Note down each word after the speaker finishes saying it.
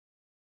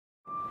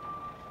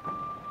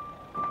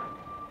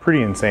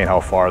Pretty insane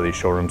how far these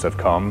showrooms have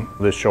come.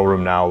 This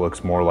showroom now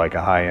looks more like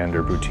a high-end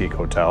or boutique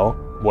hotel.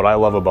 What I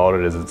love about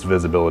it is its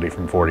visibility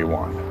from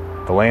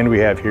 41. The land we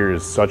have here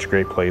is such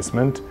great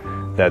placement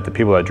that the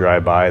people that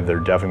drive by, they're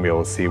definitely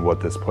able to see what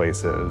this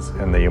place is.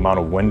 And the amount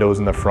of windows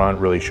in the front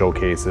really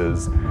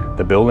showcases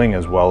the building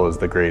as well as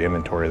the great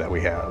inventory that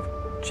we have.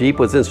 Jeep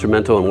was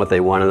instrumental in what they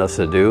wanted us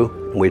to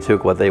do. We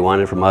took what they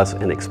wanted from us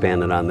and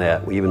expanded on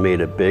that. We even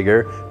made it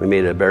bigger. We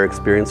made it a better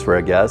experience for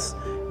our guests.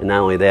 And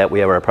not only that,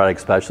 we have our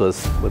product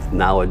specialists with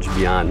knowledge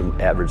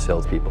beyond average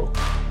salespeople.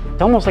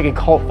 It's almost like a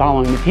cult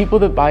following. The people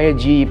that buy a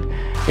Jeep,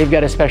 they've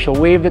got a special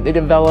wave that they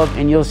develop,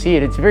 and you'll see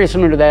it. It's very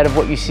similar to that of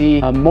what you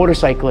see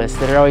motorcyclists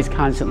that are always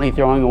constantly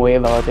throwing a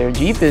wave out there.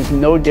 Jeep is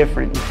no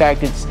different. In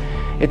fact,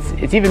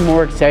 it's even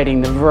more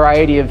exciting, the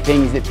variety of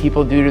things that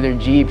people do to their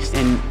Jeeps,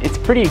 and it's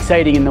pretty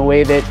exciting in the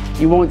way that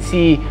you won't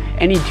see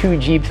any two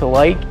Jeeps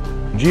alike.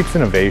 Jeep's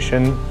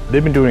innovation,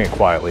 they've been doing it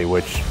quietly,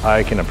 which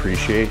I can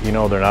appreciate. You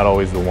know, they're not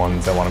always the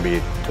ones that want to be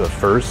to the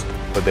first,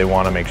 but they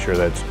want to make sure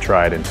that it's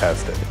tried and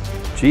tested.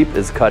 Jeep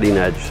is cutting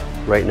edge.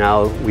 Right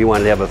now, we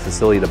wanted to have a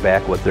facility to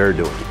back what they're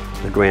doing.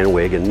 The Grand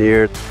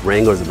Wagoneer,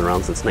 Wranglers have been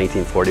around since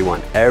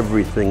 1941.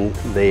 Everything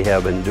they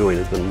have been doing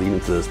has been leading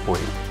to this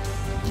point.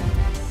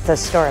 The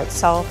store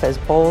itself is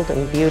bold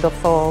and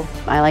beautiful.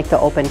 I like the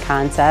open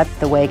concept,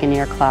 the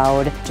Wagoneer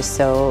Cloud, just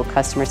so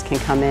customers can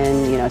come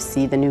in,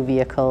 see the new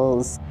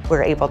vehicles.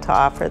 We're able to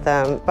offer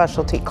them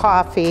specialty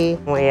coffee.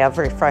 We have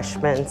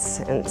refreshments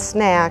and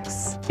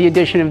snacks. The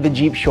addition of the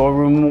Jeep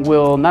showroom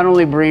will not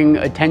only bring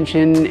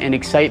attention and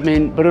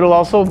excitement, but it'll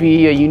also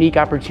be a unique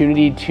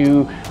opportunity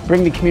to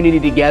bring the community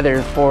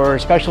together for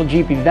special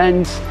Jeep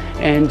events,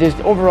 and just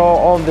overall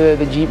all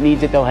the Jeep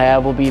needs that they'll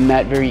have will be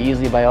met very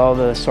easily by all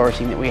the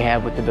sourcing that we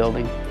have with the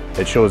building.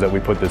 It shows that we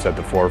put this at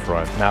the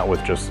forefront, not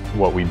with just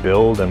what we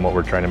build and what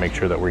we're trying to make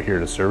sure that we're here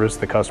to service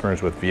the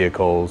customers with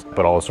vehicles,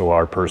 but also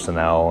our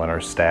personnel and our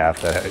staff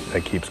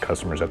that keeps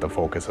customers at the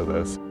focus of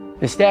this.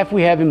 The staff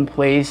we have in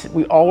place,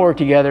 we all work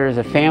together as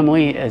a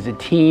family, as a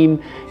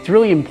team. It's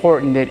really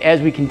important that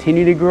as we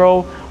continue to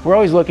grow, we're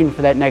always looking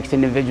for that next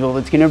individual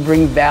that's going to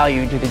bring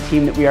value to the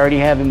team that we already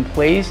have in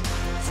place.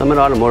 Summit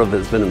Automotive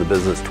has been in the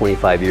business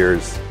 25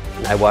 years.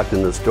 I walked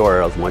in this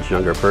door, I was a much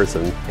younger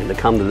person, and to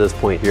come to this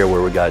point here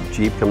where we got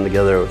Jeep coming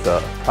together with the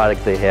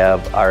product they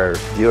have, our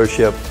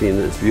dealership being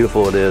as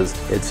beautiful it is,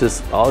 it's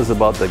just always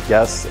about the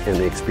guests and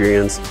the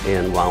experience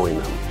and wowing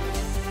them.